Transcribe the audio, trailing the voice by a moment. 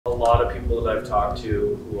lot of people that I've talked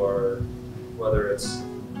to who are, whether it's,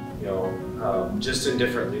 just in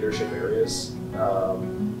different leadership areas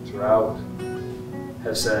throughout,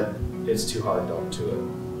 have said, it's too hard, don't do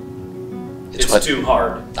it. It's too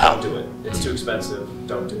hard, don't do it. It's too expensive,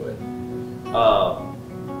 don't do it.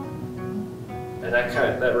 And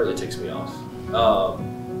that really ticks me off.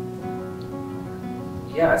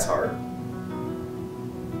 Yeah, it's hard,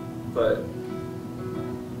 but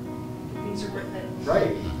things are worth it.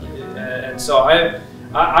 Right, and so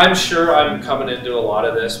I'm sure I'm coming into a lot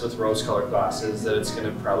of this with rose-colored glasses, that it's going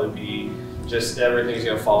to probably be just everything's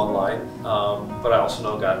going to fall in line. But I also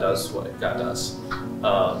know God does what God does,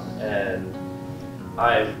 and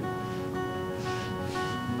I'm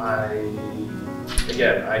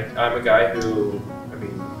a guy who,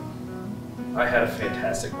 I had a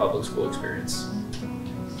fantastic public school experience.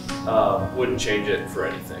 Wouldn't change it for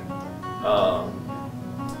anything.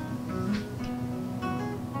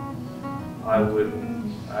 I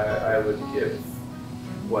would give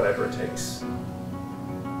whatever it takes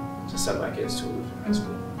to send my kids to a Lutheran high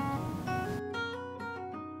school.